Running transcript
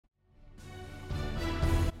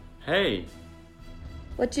Hey,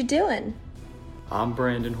 What you doing? I'm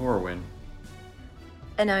Brandon Horwin,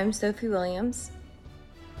 And I'm Sophie Williams.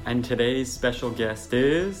 and today's special guest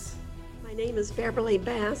is. My name is Beverly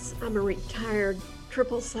Bass. I'm a retired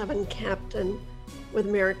 777 captain with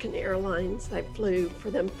American Airlines. I flew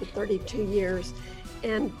for them for 32 years.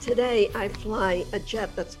 And today I fly a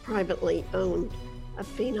jet that's privately owned, a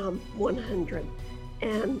Phenom 100.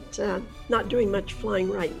 And not doing much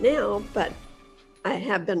flying right now, but I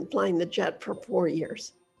have been flying the jet for 4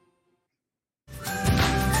 years.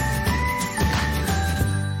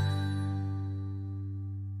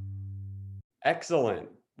 Excellent.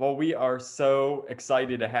 Well, we are so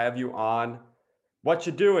excited to have you on What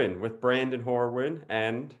You Doing with Brandon Horwin,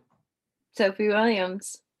 and Sophie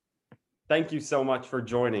Williams. thank you so much for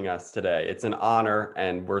joining us today. It's an honor,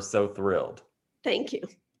 and we're so thrilled. Thank you.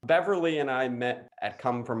 Beverly and I met at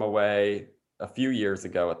Come From Away a few years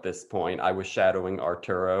ago at this point. I was shadowing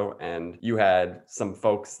Arturo, and you had some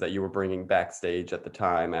folks that you were bringing backstage at the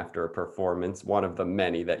time after a performance, one of the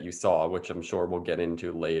many that you saw, which I'm sure we'll get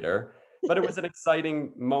into later. But it was an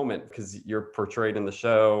exciting moment because you're portrayed in the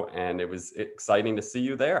show, and it was exciting to see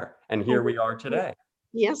you there. And here we are today.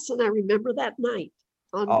 Yes, and I remember that night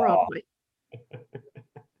on Aw. Broadway.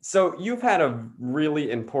 So you've had a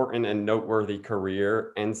really important and noteworthy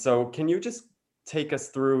career. And so can you just take us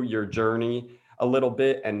through your journey a little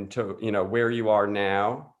bit and to, where you are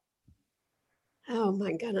now? Oh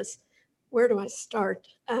my goodness, where do I start?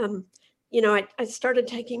 I started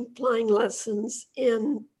taking flying lessons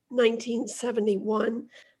in 1971.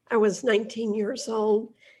 I was 19 years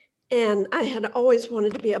old, and I had always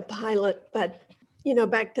wanted to be a pilot, but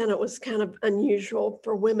back then it was kind of unusual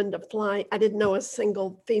for women to fly. I didn't know a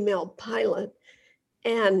single female pilot,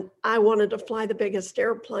 and I wanted to fly the biggest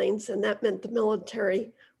airplanes, and that meant the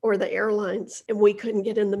military or the airlines. And we couldn't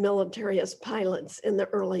get in the military as pilots in the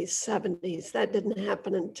early 70s. That didn't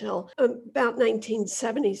happen until about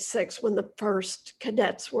 1976 when the first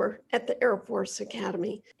cadets were at the Air Force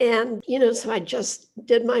Academy. And, so I just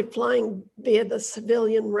did my flying via the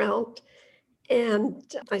civilian route. And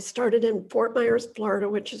I started in Fort Myers, Florida,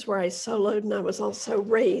 which is where I soloed, and I was also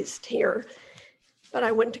raised here. But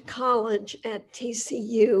I went to college at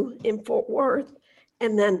TCU in Fort Worth,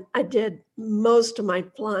 and then I did most of my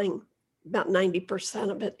flying, about 90%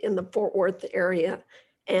 of it, in the Fort Worth area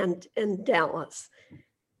and in Dallas.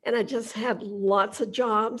 And I just had lots of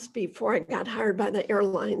jobs before I got hired by the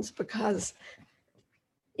airlines, because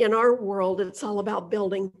in our world, it's all about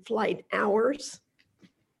building flight hours.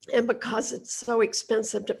 And because it's so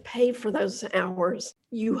expensive to pay for those hours,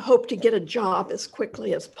 you hope to get a job as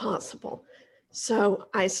quickly as possible. So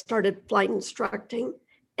I started flight instructing,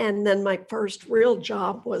 and then my first real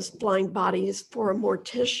job was flying bodies for a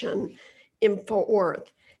mortician in Fort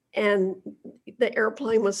Worth. And the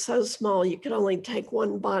airplane was so small, you could only take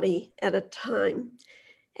one body at a time.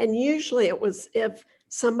 And usually it was if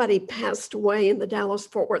somebody passed away in the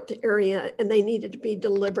Dallas-Fort Worth area and they needed to be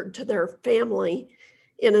delivered to their family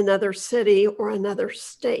in another city or another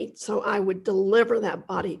state. So I would deliver that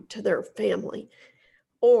body to their family.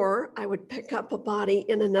 Or I would pick up a body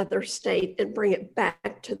in another state and bring it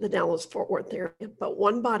back to the Dallas-Fort Worth area, but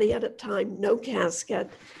one body at a time, no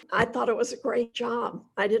casket. I thought it was a great job.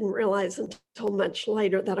 I didn't realize until much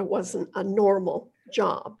later that it wasn't a normal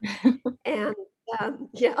job. And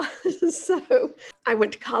so I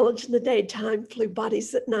went to college in the daytime, flew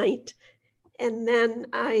bodies at night. And then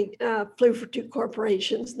I flew for two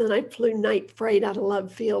corporations. Then I flew night freight out of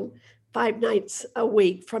Love Field 5 nights a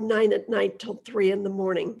week from 9 at night till 3 in the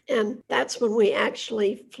morning. And that's when we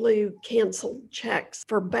actually flew canceled checks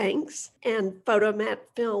for banks and photomat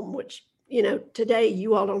film, which, today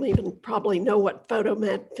you all don't even probably know what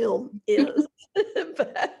photomat film is.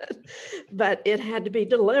 but it had to be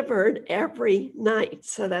delivered every night.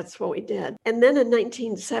 So that's what we did. And then in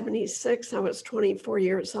 1976, I was 24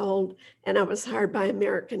 years old, and I was hired by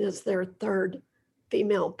American as their third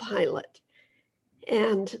female pilot.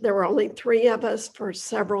 And there were only 3 of us for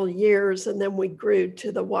several years. And then we grew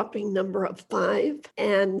to the whopping number of 5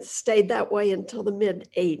 and stayed that way until the mid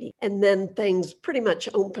 80s. And then things pretty much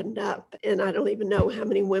opened up. And I don't even know how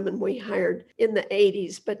many women we hired in the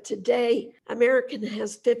 80s. But today, American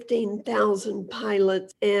has 15,000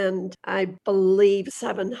 pilots, and I believe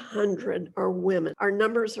 700 are women. Our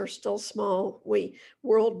numbers are still small.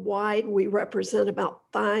 Worldwide, we represent about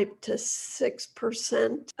 5 to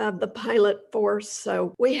 6% of the pilot force.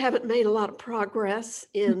 So we haven't made a lot of progress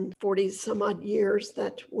in 40 some odd years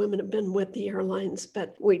that women have been with the airlines,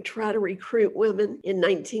 but we try to recruit women. In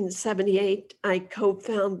 1978, I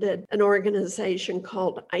co-founded an organization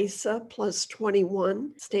called ISA Plus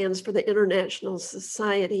 21, stands for the International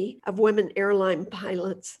Society of Women Airline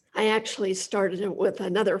Pilots. I actually started it with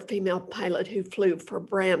another female pilot who flew for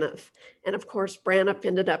Braniff. And of course, Braniff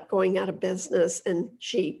ended up going out of business and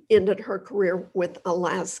she ended her career with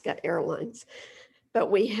Alaska Airlines. But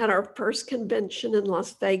we had our first convention in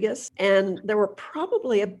Las Vegas, and there were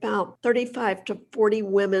probably about 35 to 40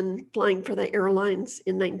 women flying for the airlines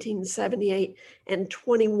in 1978, and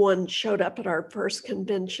 21 showed up at our first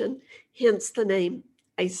convention, hence the name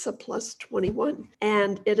ISA Plus 21.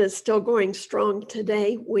 And it is still going strong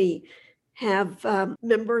today. We have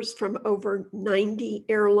members from over 90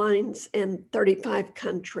 airlines and 35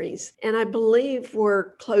 countries. And I believe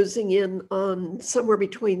we're closing in on somewhere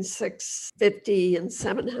between 650 and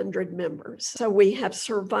 700 members. So we have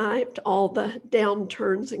survived all the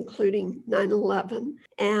downturns, including 9/11,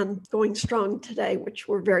 and going strong today, which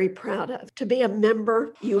we're very proud of. To be a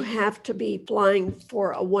member, you have to be flying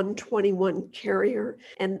for a 121 carrier,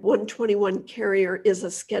 and 121 carrier is a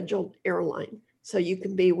scheduled airline. So you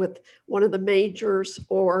can be with one of the majors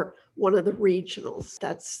or one of the regionals.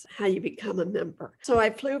 That's how you become a member. So I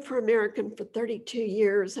flew for American for 32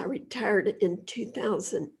 years. I retired in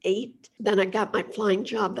 2008. Then I got my flying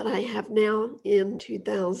job that I have now in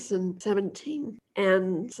 2017.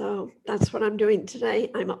 And so that's what I'm doing today.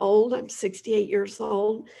 I'm old. I'm 68 years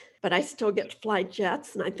old, but I still get to fly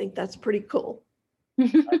jets. And I think that's pretty cool.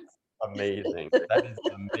 Amazing. That is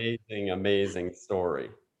an amazing story.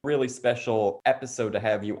 Really special episode to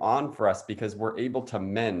have you on for us because we're able to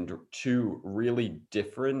mend two really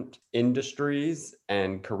different industries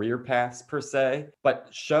and career paths per se, but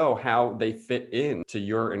show how they fit into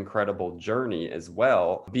your incredible journey as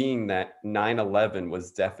well, being that 9/11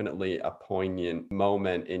 was definitely a poignant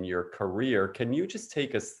moment in your career. Can you just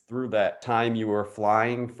take us through that time you were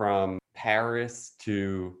flying from Paris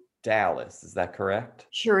to Dallas, is that correct?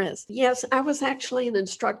 Sure is. Yes, I was actually an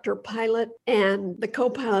instructor pilot, and the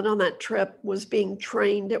co-pilot on that trip was being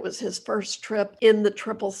trained. It was his first trip in the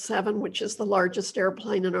 777, which is the largest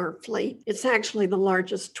airplane in our fleet. It's actually the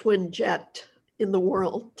largest twin jet in the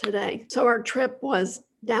world today. So our trip was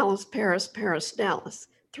Dallas, Paris, Paris, Dallas,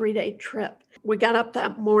 3-day trip. We got up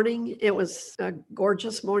that morning. It was a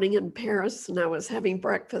gorgeous morning in Paris, and I was having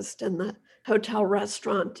breakfast in the hotel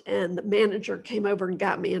restaurant, and the manager came over and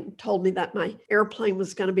got me and told me that my airplane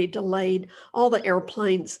was going to be delayed. All the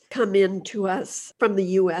airplanes come in to us from the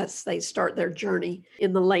US. They start their journey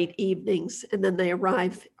in the late evenings, and then they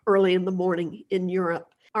arrive early in the morning in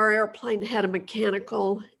Europe. Our airplane had a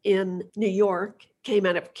mechanical in New York, came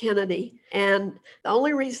out of Kennedy. And the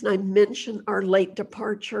only reason I mention our late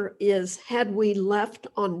departure is had we left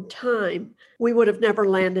on time, we would have never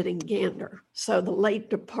landed in Gander. So the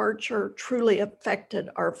late departure truly affected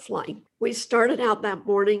our flight. We started out that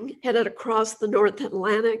morning, headed across the North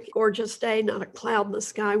Atlantic. Gorgeous day, not a cloud in the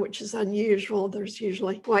sky, which is unusual. There's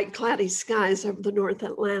usually white cloudy skies over the North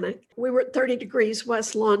Atlantic. We were at 30 degrees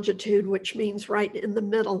west longitude, which means right in the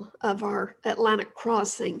middle of our Atlantic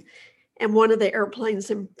crossing. And one of the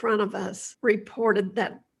airplanes in front of us reported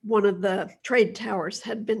that one of the trade towers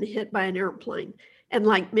had been hit by an airplane. And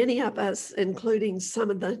like many of us, including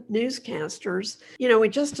some of the newscasters, we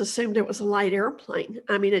just assumed it was a light airplane.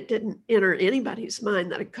 I mean, it didn't enter anybody's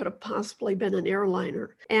mind that it could have possibly been an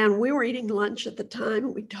airliner. And we were eating lunch at the time,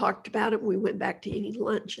 and we talked about it, and we went back to eating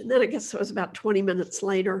lunch. And then I guess it was about 20 minutes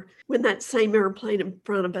later when that same airplane in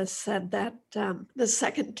front of us said that the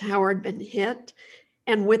second tower had been hit.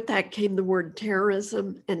 And with that came the word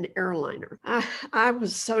terrorism and airliner. I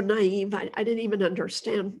was so naive. I didn't even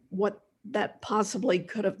understand what that possibly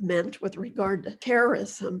could have meant with regard to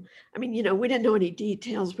terrorism. I mean, we didn't know any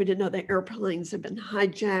details. We didn't know the airplanes had been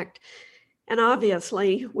hijacked. And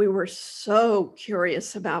obviously, we were so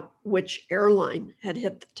curious about which airline had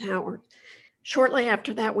hit the tower. Shortly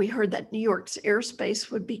after that, we heard that New York's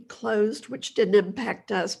airspace would be closed, which didn't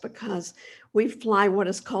impact us because we fly what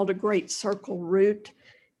is called a Great Circle route,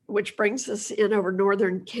 which brings us in over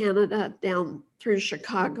northern Canada, down through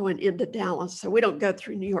Chicago and into Dallas. So we don't go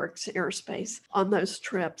through New York's airspace on those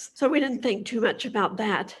trips. So we didn't think too much about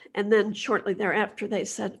that. And then shortly thereafter, they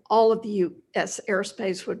said all of the U.S.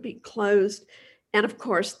 airspace would be closed. And of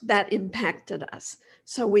course, that impacted us.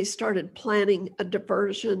 So we started planning a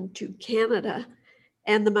diversion to Canada.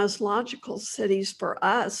 And the most logical cities for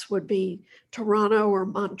us would be Toronto or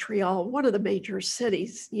Montreal, one of the major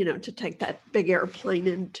cities, to take that big airplane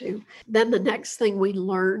into. Then the next thing we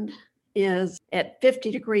learned is at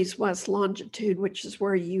 50 degrees west longitude, which is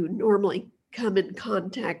where you normally come in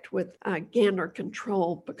contact with Gander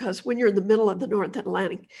control, because when you're in the middle of the North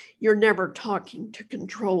Atlantic, you're never talking to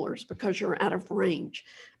controllers because you're out of range.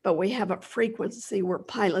 But we have a frequency where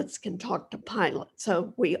pilots can talk to pilots.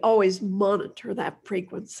 So we always monitor that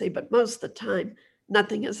frequency, but most of the time,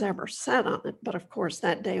 nothing is ever said on it. But of course,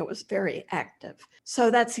 that day it was very active. So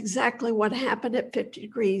that's exactly what happened at 50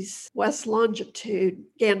 degrees west longitude.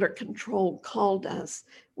 Gander control called us.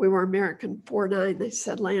 We were American 49. They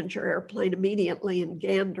said, land your airplane immediately in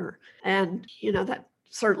Gander. And, that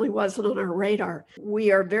certainly wasn't on our radar.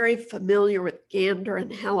 We are very familiar with Gander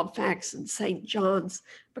and Halifax and St. John's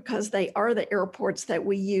because they are the airports that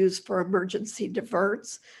we use for emergency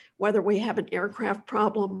diverts, whether we have an aircraft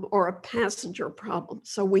problem or a passenger problem.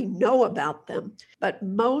 So we know about them, but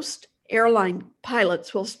most airline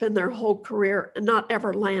pilots will spend their whole career and not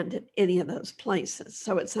ever land at any of those places.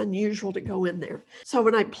 So it's unusual to go in there. So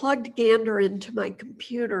when I plugged Gander into my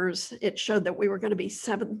computers, it showed that we were going to be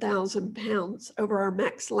 7,000 pounds over our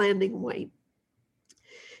max landing weight.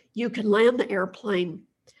 You can land the airplane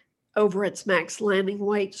over its max landing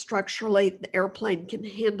weight. Structurally, the airplane can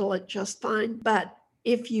handle it just fine. But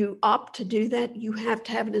if you opt to do that, you have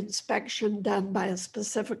to have an inspection done by a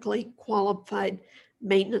specifically qualified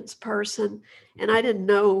maintenance person. And I didn't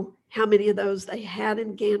know how many of those they had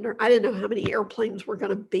in Gander. I didn't know how many airplanes were going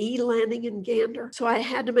to be landing in Gander. So I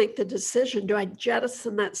had to make the decision, do I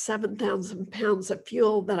jettison that 7,000 pounds of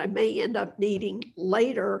fuel that I may end up needing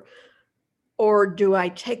later, or do I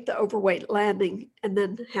take the overweight landing and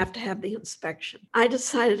then have to have the inspection? I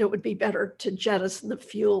decided it would be better to jettison the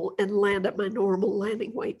fuel and land at my normal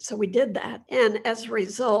landing weight. So we did that. And as a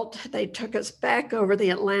result, they took us back over the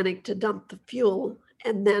Atlantic to dump the fuel.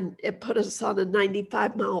 And then it put us on a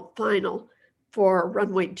 95-mile final for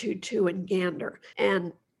runway 22 in Gander.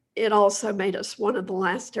 And it also made us one of the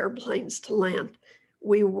last airplanes to land.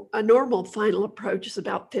 A normal final approach is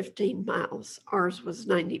about 15 miles. Ours was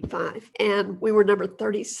 95. And we were number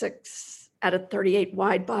 36 out of 38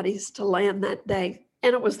 wide bodies to land that day.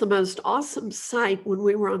 And it was the most awesome sight when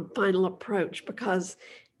we were on final approach, because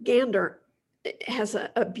Gander has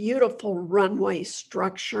a beautiful runway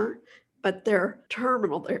structure, but their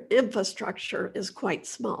terminal, their infrastructure is quite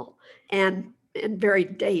small and very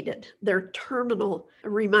dated. Their terminal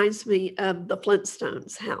reminds me of the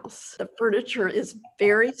Flintstones house. The furniture is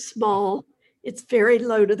very small, it's very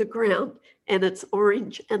low to the ground, and it's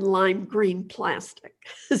orange and lime green plastic.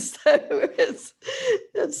 So it's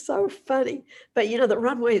so funny. But the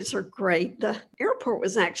runways are great. The airport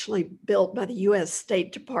was actually built by the U.S.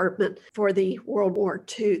 State Department for the World War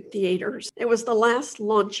II theaters. It was the last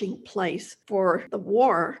launching place for the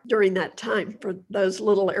war during that time for those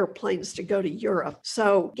little airplanes to go to Europe.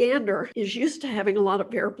 So Gander is used to having a lot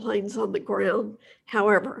of airplanes on the ground.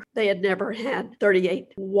 However, they had never had 38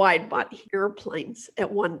 wide-body airplanes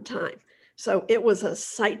at one time. So it was a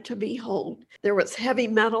sight to behold. There was heavy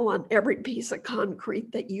metal on every piece of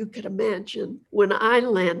concrete that you could imagine. When I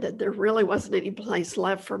landed, there really wasn't any place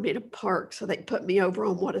left for me to park. So they put me over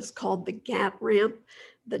on what is called the GAT ramp,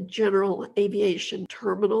 the General Aviation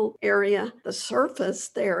Terminal area. The surface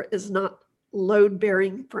there is not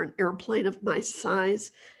load-bearing for an airplane of my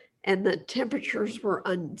size, and the temperatures were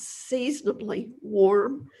unseasonably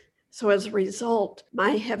warm. So as a result,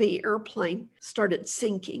 my heavy airplane started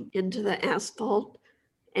sinking into the asphalt.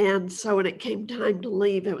 And so when it came time to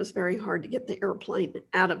leave, it was very hard to get the airplane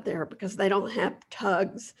out of there because they don't have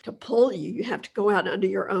tugs to pull you. You have to go out under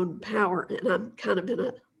your own power. And I'm kind of in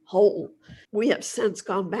a hole. We have since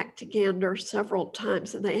gone back to Gander several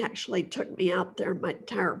times, and they actually took me out there. My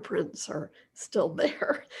tire prints are still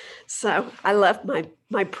there. So I left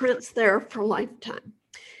my prints there for a lifetime.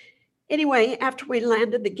 Anyway, after we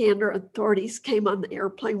landed, the Gander authorities came on the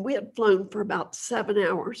airplane. We had flown for about 7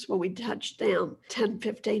 hours when we touched down,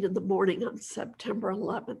 10:15 in the morning on September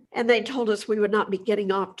 11th. And they told us we would not be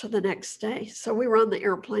getting off till the next day. So we were on the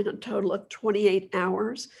airplane a total of 28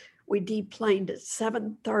 hours. We deplaned at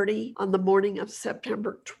 7:30 on the morning of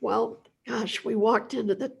September 12th. Gosh, we walked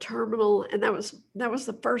into the terminal, and that was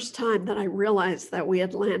the first time that I realized that we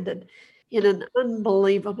had landed in an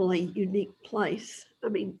unbelievably unique place. I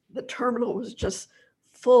mean, the terminal was just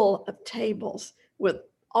full of tables with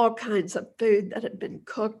all kinds of food that had been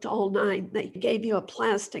cooked all night. They gave you a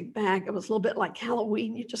plastic bag. It was a little bit like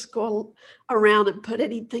Halloween. You just go around and put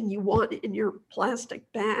anything you want in your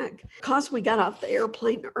plastic bag. Because we got off the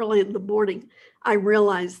airplane early in the morning, I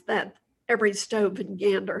realized that every stove in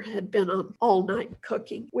Gander had been on all night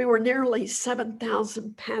cooking. We were nearly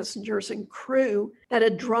 7,000 passengers and crew that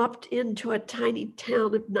had dropped into a tiny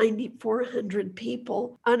town of 9,400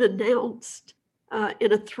 people unannounced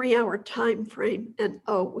in a 3-hour time frame. And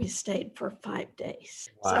we stayed for 5 days.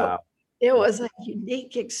 Wow. So it was a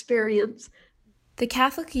unique experience. The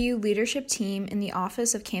Catholic U leadership team in the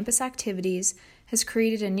Office of Campus Activities has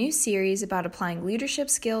created a new series about applying leadership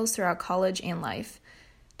skills throughout college and life.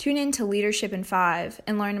 Tune in to Leadership in 5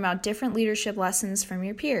 and learn about different leadership lessons from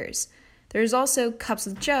your peers. There is also Cups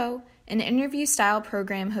with Joe, an interview-style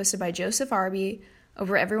program hosted by Joseph Arby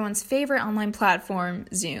over everyone's favorite online platform,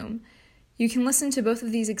 Zoom. You can listen to both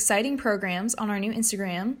of these exciting programs on our new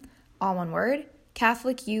Instagram, all one word,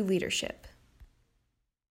 Catholic U Leadership.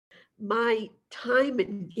 My time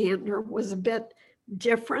in Gander was a bit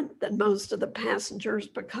different than most of the passengers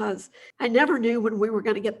because I never knew when we were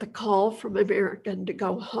going to get the call from American to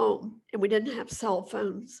go home. And we didn't have cell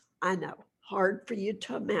phones. I know, hard for you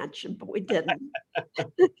to imagine, but we didn't.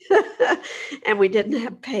 And we didn't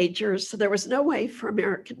have pagers. So there was no way for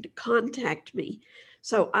American to contact me.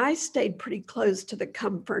 So I stayed pretty close to the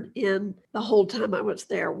Comfort Inn the whole time I was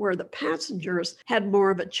there, where the passengers had more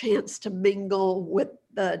of a chance to mingle with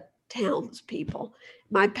the townspeople.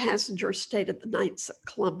 My passengers stayed at the Knights of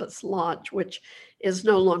Columbus Lodge, which is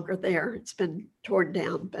no longer there. It's been torn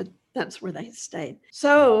down, but that's where they stayed.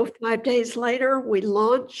 So 5 days later, we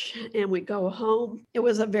launch and we go home. It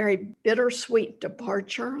was a very bittersweet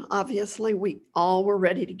departure. Obviously, we all were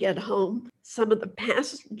ready to get home. Some of the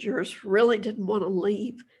passengers really didn't want to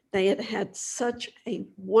leave. They had had such a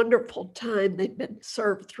wonderful time. They'd been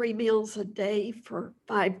served 3 meals a day for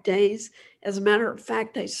 5 days. As a matter of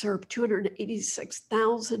fact, they served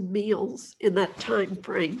 286,000 meals in that time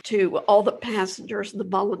frame to all the passengers and the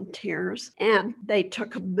volunteers. And they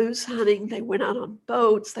took them moose hunting. They went out on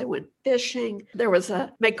boats. They went fishing. There was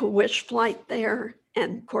a Make-A-Wish flight there.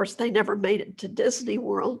 And of course, they never made it to Disney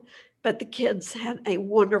World. But the kids had a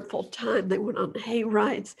wonderful time. They went on hay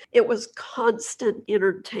rides. It was constant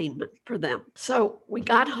entertainment for them. So we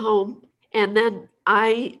got home, and then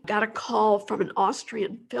I got a call from an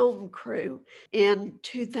Austrian film crew in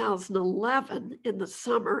 2011 in the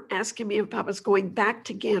summer asking me if I was going back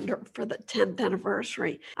to Gander for the 10th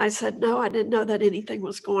anniversary. I said, no, I didn't know that anything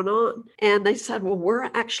was going on. And they said, well, we're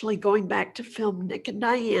actually going back to film Nick and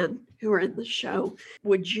Diane, who are in the show.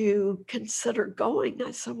 Would you consider going?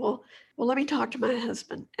 I said, well, let me talk to my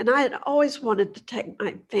husband. And I had always wanted to take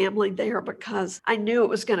my family there because I knew it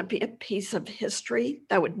was going to be a piece of history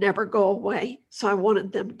that would never go away. So I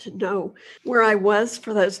wanted them to know where I was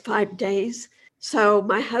for those 5 days. So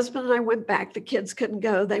my husband and I went back. The kids couldn't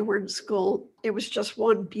go. They were in school. It was just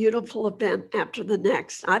one beautiful event after the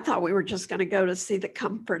next. I thought we were just going to go to see the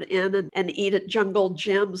Comfort Inn and eat at Jungle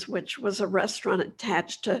Jim's, which was a restaurant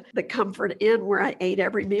attached to the Comfort Inn where I ate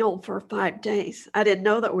every meal for 5 days. I didn't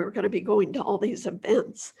know that we were going to be going to all these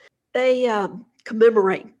events. They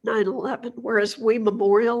commemorate 9/11, whereas we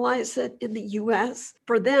memorialize it in the U.S.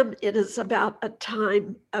 For them, it is about a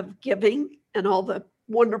time of giving and all the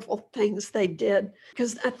wonderful things they did,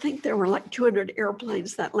 because I think there were like 200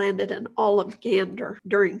 airplanes that landed in all of Gander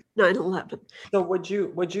during 9/11. So would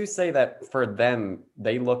you say that for them,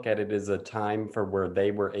 they look at it as a time for where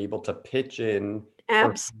they were able to pitch in for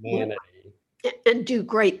Absolutely. humanity? And do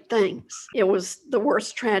great things. It was the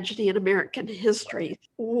worst tragedy in American history.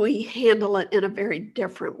 We handle it in a very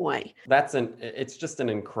different way. It's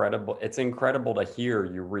incredible to hear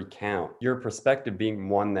you recount your perspective, being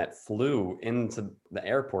one that flew into the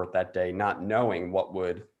airport that day, not knowing what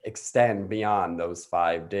would extend beyond those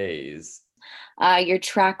 5 days. Your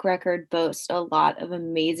track record boasts a lot of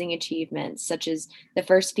amazing achievements, such as the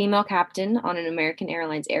first female captain on an American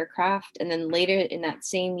Airlines aircraft. And then later in that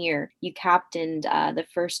same year, you captained the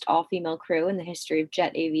first all-female crew in the history of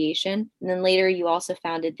jet aviation. And then later, you also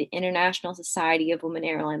founded the International Society of Women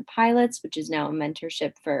Airline Pilots, which is now a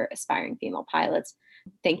mentorship for aspiring female pilots.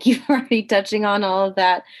 Thank you for already touching on all of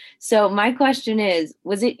that. So my question is,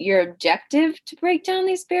 was it your objective to break down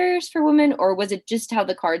these barriers for women, or was it just how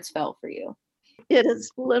the cards fell for you? It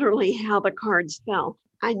is literally how the cards fell.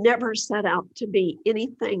 I never set out to be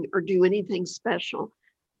anything or do anything special.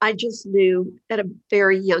 I just knew at a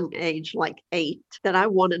very young age, like 8, that I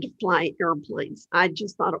wanted to fly airplanes. I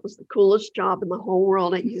just thought it was the coolest job in the whole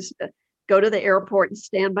world. I used to go to the airport and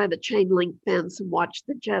stand by the chain link fence and watch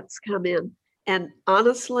the jets come in. And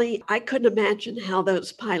honestly, I couldn't imagine how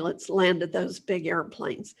those pilots landed those big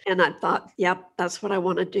airplanes. And I thought, yep, that's what I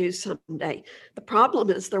want to do someday. The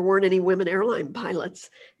problem is there weren't any women airline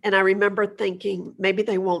pilots. And I remember thinking, maybe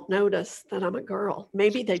they won't notice that I'm a girl.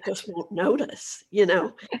 Maybe they just won't notice,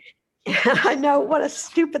 I know, what a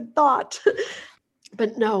stupid thought.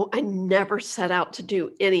 But no, I never set out to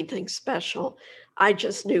do anything special. I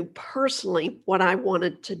just knew personally what I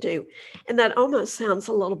wanted to do. And that almost sounds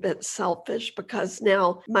a little bit selfish because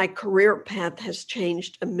now my career path has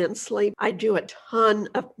changed immensely. I do a ton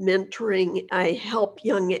of mentoring. I help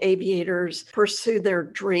young aviators pursue their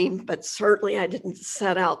dream, but certainly I didn't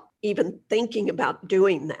set out even thinking about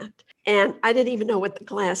doing that. And I didn't even know what the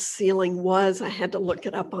glass ceiling was. I had to look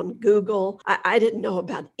it up on Google. I didn't know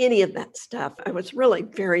about any of that stuff. I was really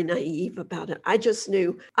very naive about it. I just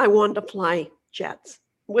knew I wanted to fly jets.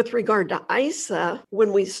 With regard to ISA,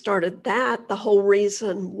 when we started that, the whole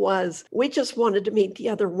reason was we just wanted to meet the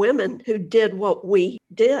other women who did what we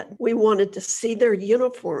did. We wanted to see their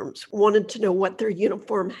uniforms, wanted to know what their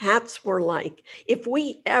uniform hats were like. If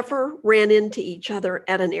we ever ran into each other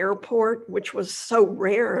at an airport, which was so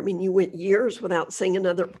rare, I mean, you went years without seeing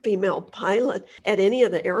another female pilot at any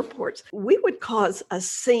of the airports, we would cause a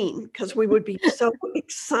scene because we would be so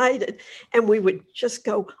excited and we would just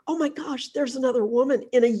go, oh my gosh, there's another woman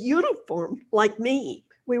in a uniform like me.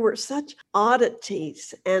 We were such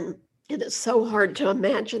oddities, and it is so hard to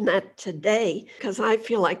imagine that today because I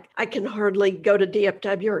feel like I can hardly go to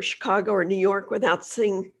DFW or Chicago or New York without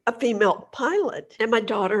seeing a female pilot. And my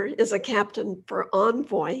daughter is a captain for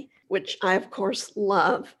Envoy, which I, of course,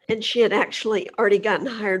 love. And she had actually already gotten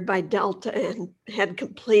hired by Delta and had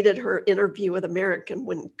completed her interview with American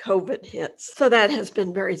when COVID hits. So that has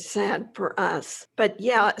been very sad for us. But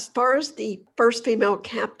yeah, as far as the first female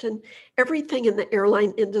captain, everything in the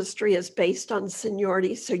airline industry is based on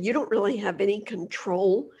seniority. So you don't really have any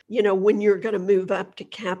control, when you're going to move up to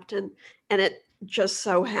captain. And it just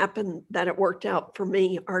so happened that it worked out for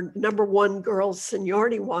me. Our number one girl,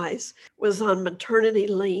 seniority wise, was on maternity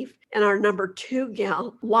leave. And our number two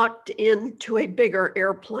gal locked into a bigger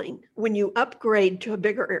airplane. When you upgrade to a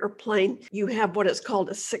bigger airplane, you have what is called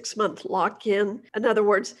a 6-month lock-in. In other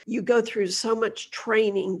words, you go through so much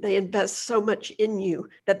training, they invest so much in you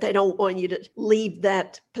that they don't want you to leave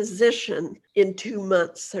that position in 2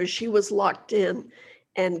 months. So she was locked in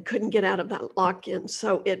and couldn't get out of that lock-in.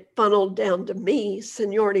 So it funneled down to me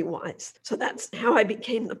seniority-wise. So that's how I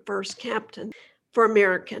became the first captain for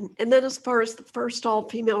American. And then as far as the first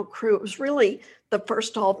all-female crew, it was really the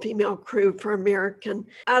first all-female crew for American.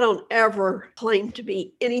 I don't ever claim to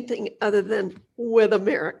be anything other than with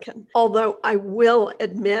American. Although I will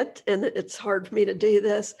admit, and it's hard for me to do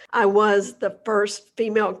this, I was the first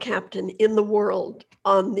female captain in the world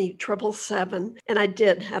on the 777, and I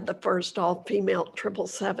did have the first all-female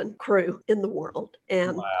 777 crew in the world.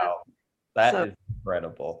 And wow, that is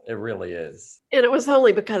incredible. It really is. And it was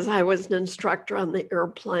only because I was an instructor on the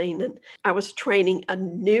airplane and I was training a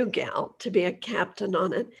new gal to be a captain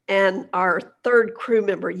on it. And our third crew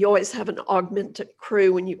member, you always have an augmented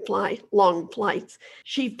crew when you fly long flights.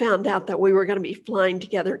 She found out that we were going to be flying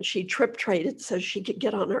together and she trip traded so she could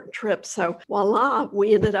get on our trip. So voila,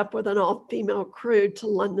 we ended up with an all-female crew to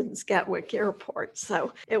London's Gatwick Airport.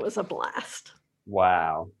 So it was a blast.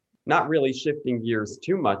 Wow. Not really shifting gears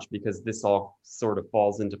too much because this all sort of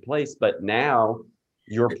falls into place, but now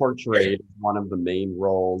you're portrayed as one of the main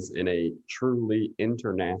roles in a truly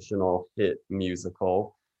international hit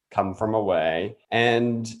musical, Come From Away.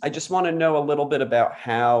 And I just want to know a little bit about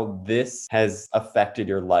how this has affected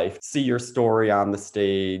your life, see your story on the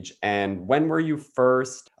stage, and when were you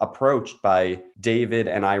first approached by David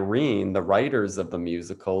and Irene, the writers of the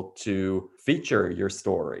musical, to feature your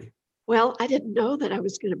story? Well, I didn't know that I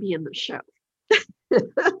was going to be in the show.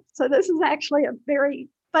 So this is actually a very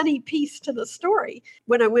funny piece to the story.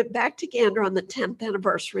 When I went back to Gander on the 10th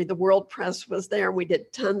anniversary, the World Press was there. We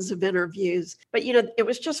did tons of interviews, but it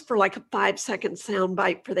was just for like a 5-second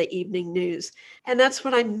soundbite for the evening news. And that's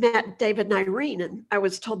when I met David and Irene. And I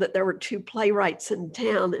was told that there were 2 playwrights in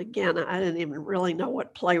town. Again, I didn't even really know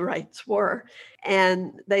what playwrights were.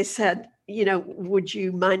 And they said, would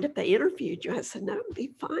you mind if they interviewed you? I said, no, it'd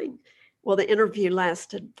be fine. Well, the interview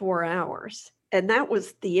lasted 4 hours. And that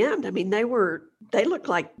was the end. I mean, they looked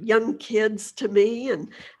like young kids to me, and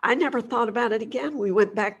I never thought about it again. We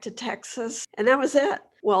went back to Texas, and that was it.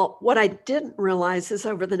 Well, what I didn't realize is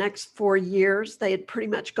over the next 4 years, they had pretty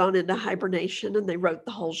much gone into hibernation and they wrote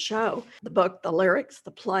the whole show, the book, the lyrics,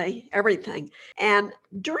 the play, everything. And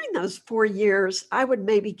during those 4 years, I would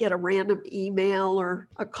maybe get a random email or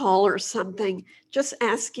a call or something just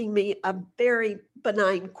asking me a very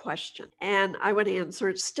benign question. And I would answer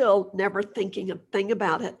it, still never thinking a thing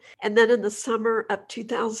about it. And then in the summer of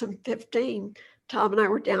 2015, Tom and I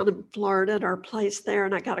were down in Florida at our place there,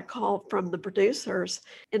 and I got a call from the producers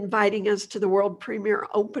inviting us to the world premiere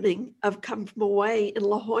opening of Come From Away in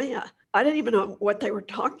La Jolla. I didn't even know what they were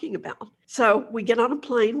talking about. So we get on a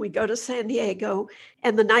plane, we go to San Diego,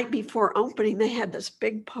 and the night before opening, they had this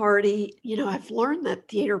big party. You know, I've learned that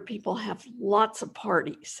theater people have lots of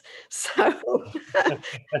parties. So,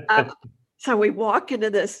 uh, so we walk into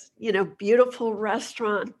this, beautiful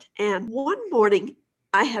restaurant. And one morning,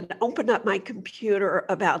 I had opened up my computer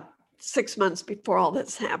about 6 months before all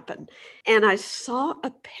this happened, and I saw a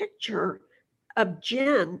picture of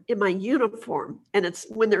Jen in my uniform, and it's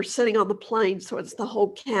when they're sitting on the plane, so it's the whole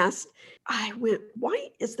cast. I went, why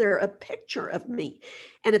is there a picture of me?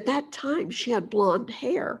 And at that time, she had blonde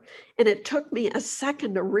hair, and it took me a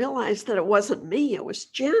second to realize that it wasn't me, it was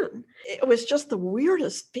Jen. It was just the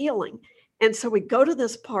weirdest feeling. And so we go to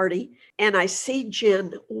this party, and I see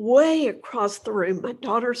Jen way across the room. My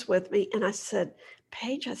daughter's with me, and I said,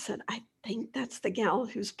 Paige, I think that's the gal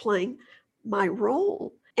who's playing my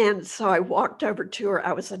role. And so I walked over to her.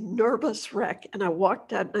 I was a nervous wreck. And I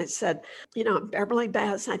walked up and I said, I'm Beverly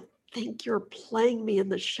Bass. I think you're playing me in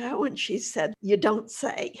the show. And she said, you don't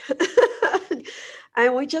say.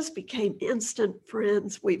 And we just became instant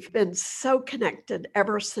friends. We've been so connected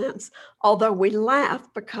ever since, although we laugh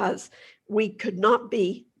because we could not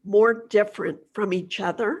be more different from each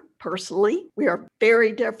other personally. We are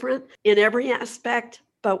very different in every aspect,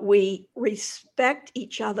 but we respect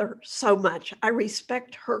each other so much. I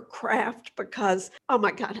respect her craft because, oh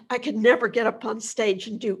my God, I could never get up on stage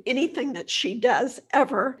and do anything that she does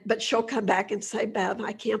ever, but she'll come back and say, Bev,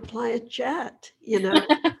 I can't play a jet, so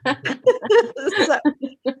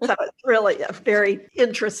it's really a very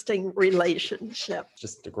interesting relationship.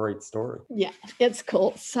 Just a great story. Yeah, it's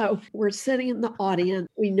cool. So we're sitting in the audience.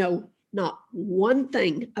 We know not one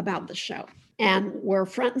thing about the show. And we're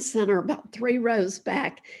front and center about 3 rows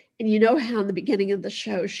back. And you know how in the beginning of the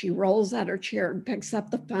show, she rolls out her chair and picks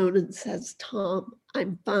up the phone and says, Tom,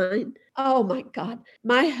 I'm fine. Oh my God.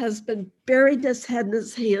 My husband buried his head in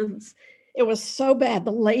his hands. It was so bad.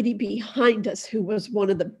 The lady behind us, who was one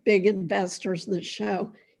of the big investors in the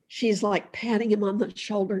show, she's like patting him on the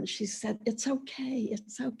shoulder and she said, it's okay,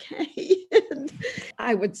 it's okay. And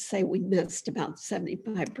I would say we missed about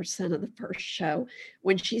 75% of the first show.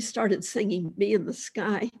 When she started singing Me in the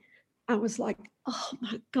Sky, I was like, oh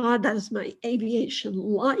my God, that is my aviation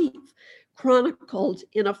life chronicled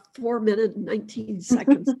in a 4-minute and 19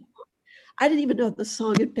 seconds. I didn't even know the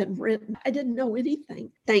song had been written. I didn't know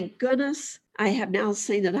anything. Thank goodness I have now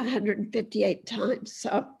seen it 158 times, so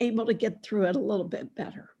I'm able to get through it a little bit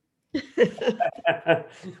better.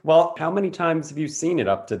 Well, how many times have you seen it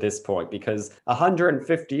up to this point? Because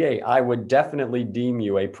 158, I would definitely deem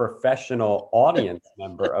you a professional audience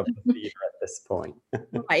member of the theater at this point.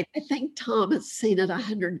 Right. I think Tom has seen it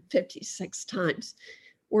 156 times.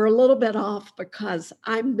 We're a little bit off because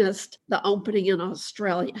I missed the opening in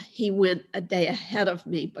Australia. He went a day ahead of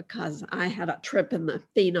me because I had a trip in the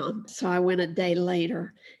Phenom. So I went a day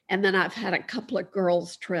later. And then I've had a couple of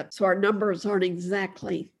girls' trips. So our numbers aren't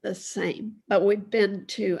exactly the same. But we've been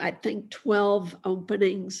to, I think, 12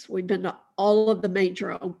 openings. We've been to all of the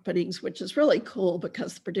major openings, which is really cool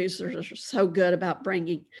because the producers are so good about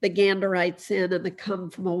bringing the Ganderites in and the Come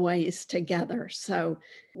From A Ways together. So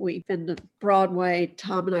we've been to Broadway.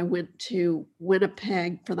 Tom and I went to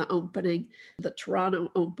Winnipeg for the opening. The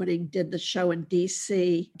Toronto opening, did the show in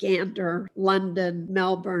DC, Gander, London,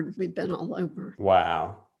 Melbourne. We've been all over.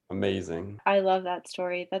 Wow. Amazing. I love that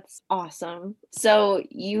story. That's awesome. So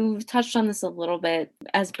you've touched on this a little bit.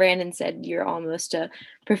 As Brandon said, you're almost a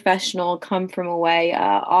professional come from away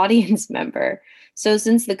audience member. So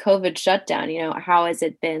since the COVID shutdown, how has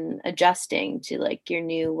it been adjusting to like your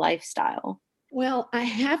new lifestyle? Well, I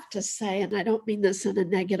have to say, and I don't mean this in a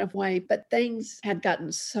negative way, but things had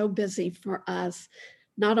gotten so busy for us,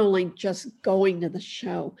 not only just going to the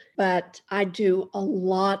show, but I do a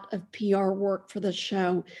lot of PR work for the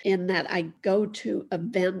show in that I go to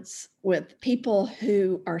events with people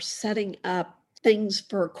who are setting up things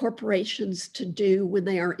for corporations to do when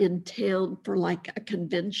they are in town for like a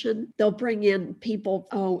convention. They'll bring in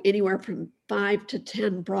people, anywhere from 5 to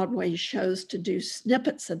 10 Broadway shows to do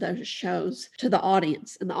snippets of those shows to the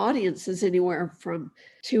audience. And the audience is anywhere from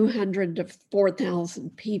 200 to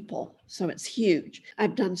 4,000 people. So it's huge.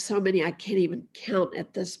 I've done so many, I can't even count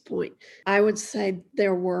at this point. I would say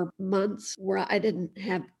there were months where I didn't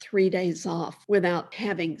have 3 days off without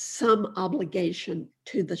having some obligation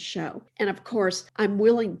to the show. And of course, I'm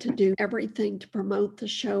willing to do everything to promote the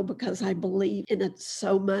show because I believe in it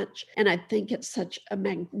so much. And I think it's such a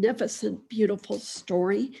magnificent, beautiful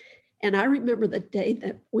story. And I remember the day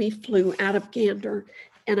that we flew out of Gander,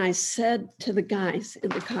 and I said to the guys in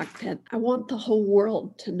the cockpit, I want the whole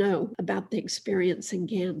world to know about the experience in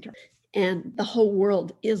Gander. And the whole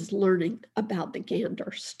world is learning about the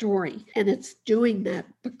Gander story. And it's doing that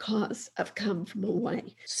because of Come From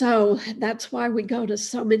Away. So that's why we go to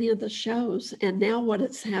so many of the shows. And now what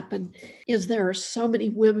has happened is there are so many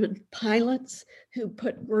women pilots who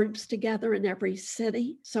put groups together in every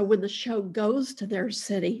city. So when the show goes to their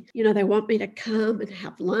city, they want me to come and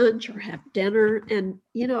have lunch or have dinner. And,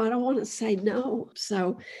 I don't want to say no.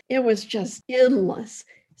 So it was just endless.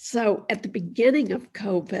 So at the beginning of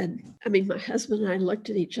COVID, my husband and I looked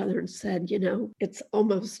at each other and said, it's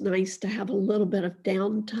almost nice to have a little bit of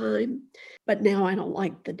downtime, but now I don't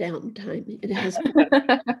like the downtime. It has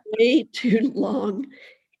been way too long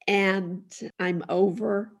and I'm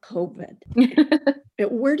over COVID.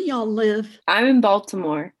 Where do y'all live? I'm in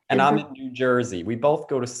Baltimore. And I'm in New Jersey. We both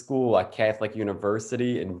go to school at Catholic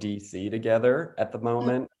University in DC together at the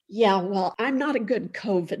moment. Yeah, well, I'm not a good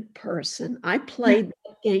COVID person. I played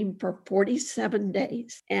that game for 47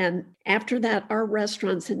 days. And after that, our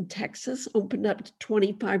restaurants in Texas opened up to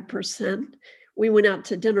 25%. We went out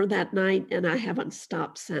to dinner that night and I haven't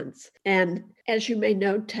stopped since. And as you may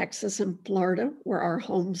know, Texas and Florida, where our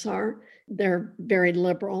homes are, they're very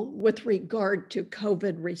liberal with regard to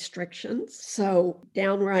COVID restrictions. So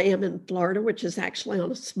down where I am in Florida, which is actually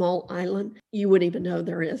on a small island, you wouldn't even know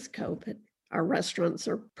there is COVID. Our restaurants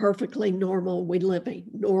are perfectly normal. We live a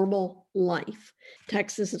normal life.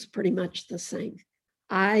 Texas is pretty much the same.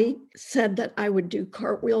 I said that I would do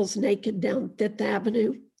cartwheels naked down Fifth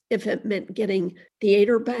Avenue if it meant getting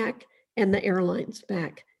theater back and the airlines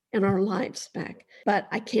back and our lives back. But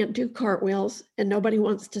I can't do cartwheels and nobody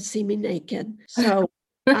wants to see me naked. So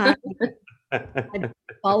I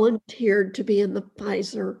volunteered to be in the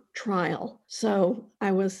Pfizer trial. So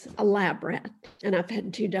I was a lab rat and I've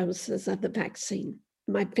had 2 doses of the vaccine.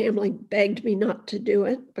 My family begged me not to do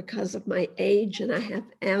it because of my age and I have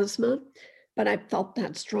asthma, but I felt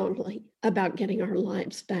that strongly about getting our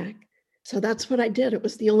lives back. So that's what I did. It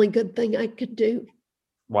was the only good thing I could do.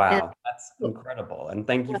 Wow, that's incredible. And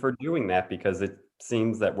thank you for doing that because it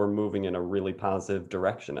seems that we're moving in a really positive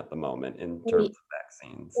direction at the moment in terms of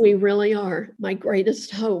vaccines. We really are. My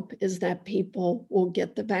greatest hope is that people will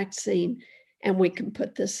get the vaccine and we can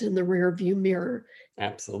put this in the rearview mirror.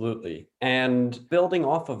 Absolutely. And building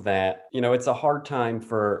off of that, it's a hard time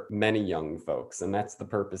for many young folks. And that's the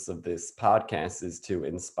purpose of this podcast, is to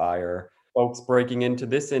inspire folks breaking into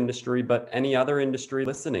this industry, but any other industry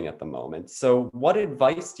listening at the moment. So what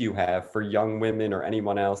advice do you have for young women or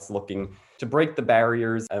anyone else looking to break the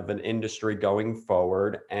barriers of an industry going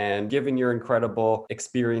forward? And given your incredible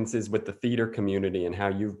experiences with the theater community and how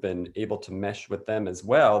you've been able to mesh with them as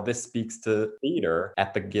well, this speaks to theater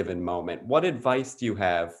at the given moment. What advice do you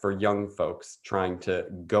have for young folks trying to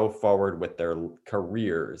go forward with their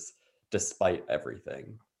careers despite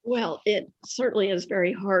everything? Well, it certainly is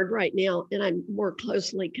very hard right now, and I'm more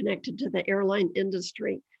closely connected to the airline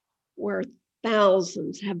industry where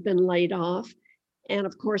thousands have been laid off. And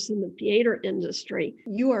of course, in the theater industry,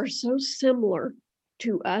 you are so similar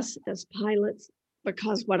to us as pilots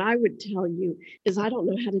because what I would tell you is I don't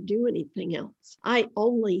know how to do anything else. I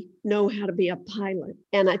only know how to be a pilot.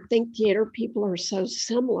 And I think theater people are so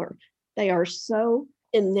similar. They are so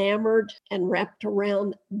enamored and wrapped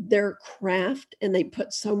around their craft, and they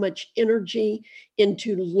put so much energy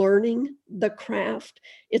into learning the craft.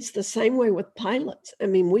 It's the same way with pilots.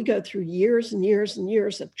 We go through years and years and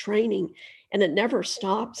years of training, and it never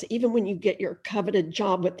stops. Even when you get your coveted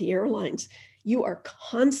job with the airlines, you are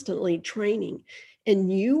constantly training.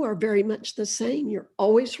 And you are very much the same. You're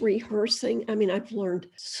always rehearsing. I've learned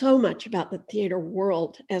so much about the theater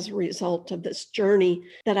world as a result of this journey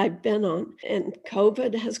that I've been on. And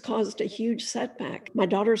COVID has caused a huge setback. My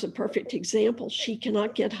daughter's a perfect example. She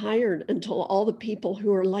cannot get hired until all the people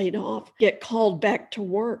who are laid off get called back to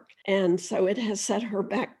work. And so it has set her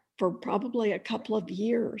back for probably a couple of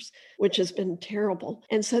years, which has been terrible.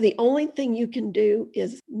 And so the only thing you can do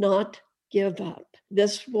is not give up.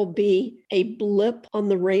 This will be a blip on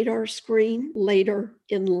the radar screen later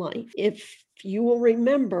in life. If you will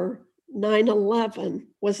remember, 9/11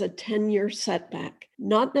 was a 10-year setback,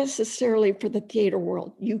 not necessarily for the theater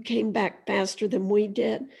world. You came back faster than we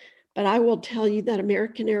did, but I will tell you that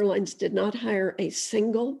American Airlines did not hire a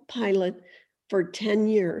single pilot for 10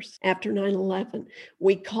 years after 9/11.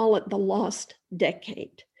 We call it the lost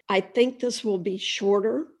decade. I think this will be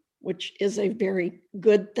shorter, which is a very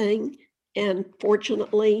good thing. And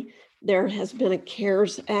fortunately, there has been a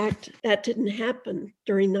CARES Act that didn't happen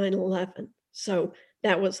during 9/11. So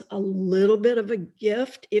that was a little bit of a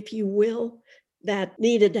gift, if you will, that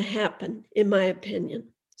needed to happen, in my opinion.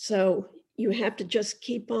 So you have to just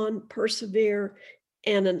keep on, persevere,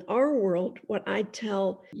 And in our world, what I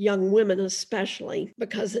tell young women, especially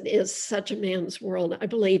because it is such a man's world, I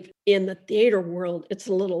believe in the theater world, it's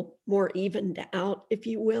a little more evened out, if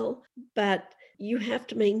you will, but you have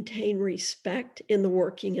to maintain respect in the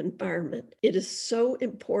working environment. It is so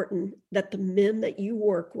important that the men that you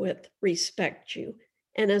work with respect you.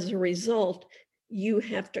 And as a result, you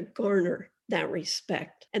have to garner that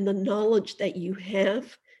respect and the knowledge that you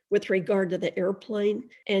have with regard to the airplane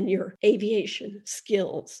and your aviation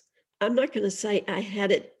skills. I'm not going to say I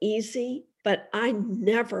had it easy, but I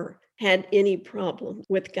never had any problem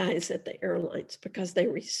with guys at the airlines because they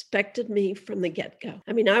respected me from the get-go.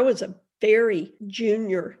 I mean, I was a very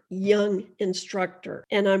junior, young instructor,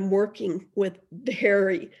 and I'm working with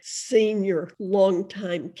very senior,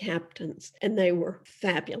 longtime captains, and they were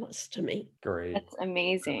fabulous to me. Great. That's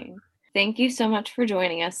amazing. Thank you so much for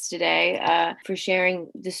joining us today, for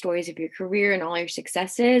sharing the stories of your career and all your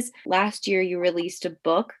successes. Last year, you released a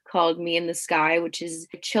book called Me in the Sky, which is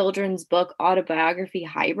a children's book autobiography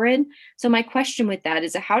hybrid. So my question with that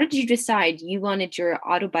is, how did you decide you wanted your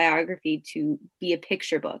autobiography to be a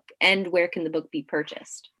picture book, and where can the book be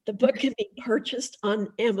purchased? The book can be purchased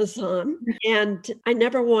on Amazon, and I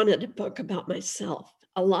never wanted a book about myself.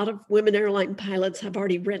 A lot of women airline pilots have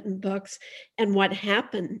already written books. And what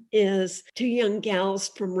happened is two young gals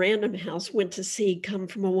from Random House went to see Come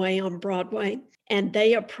From Away on Broadway. And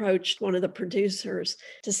they approached one of the producers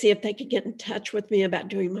to see if they could get in touch with me about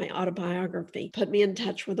doing my autobiography. Put me in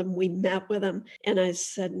touch with them. We met with them. And I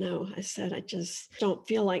said, no. I said, I just don't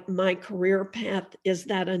feel like my career path is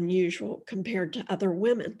that unusual compared to other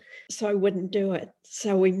women. So I wouldn't do it.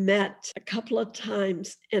 So we met a couple of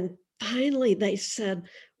times, and finally they said,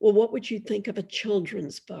 well, what would you think of a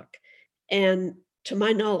children's book? And to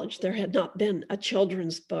my knowledge, there had not been a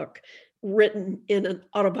children's book written in an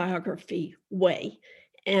autobiography way.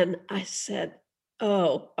 And I said,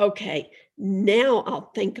 oh, okay, now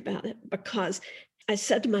I'll think about it, because I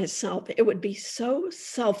said to myself, it would be so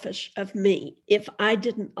selfish of me if I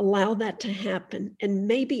didn't allow that to happen. And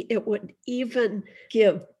maybe it would even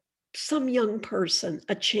give some young person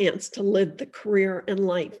a chance to live the career and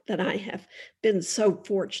life that I have been so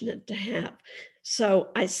fortunate to have. So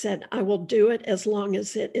I said, I will do it as long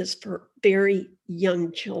as it is for very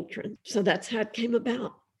young children. So that's how it came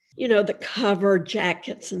about. You know, the cover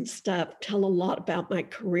jackets and stuff tell a lot about my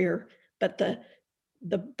career, but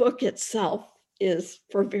the book itself is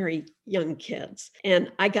for very young kids.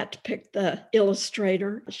 And I got to pick the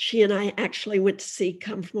illustrator. She and I actually went to see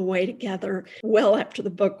Come From Away together well after the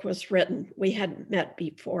book was written. We hadn't met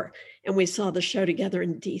before, and we saw the show together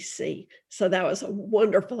in DC. So that was a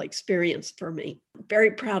wonderful experience for me.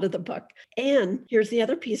 Very proud of the book. And here's the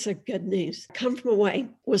other piece of good news. Come From Away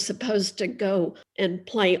was supposed to go and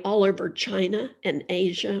play all over China and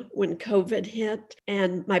Asia when COVID hit.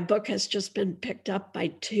 And my book has just been picked up by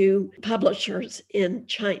 2 publishers in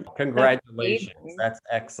China. Congratulations. That's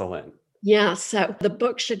excellent. Yeah, so the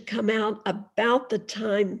book should come out about the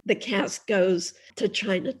time the cast goes to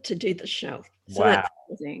China to do the show. So Wow. that's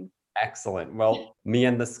Amazing. Excellent. Well, Me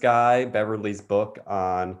in the Sky, Beverly's book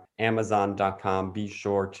on Amazon.com. Be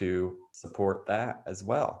sure to support that as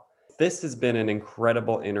well. This has been an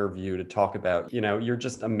incredible interview to talk about, your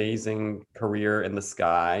just amazing career in the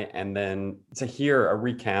sky, and then to hear a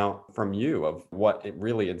recount from you of what it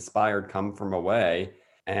really inspired Come From Away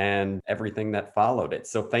and everything that followed it.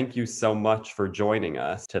 So thank you so much for joining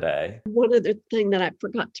us today. one other thing that I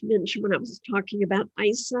forgot to mention when I was talking about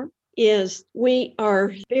ISA is we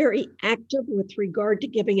are very active with regard to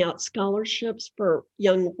giving out scholarships for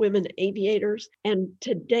young women aviators. And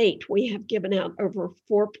to date, we have given out over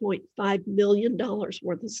 $4.5 million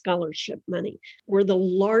worth of scholarship money. We're the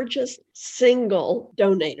largest single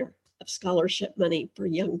donator of scholarship money for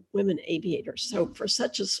young women aviators. So for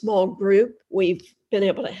such a small group, we've been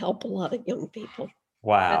able to help a lot of young people.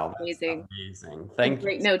 Wow, That's that's amazing. amazing. A Thank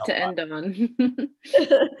great you note so to much. end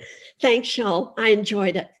on. Thanks, Shal. I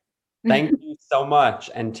enjoyed it. Thank you so much,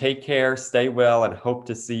 and take care, stay well, and hope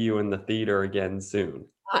to see you in the theater again soon.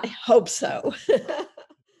 I hope so.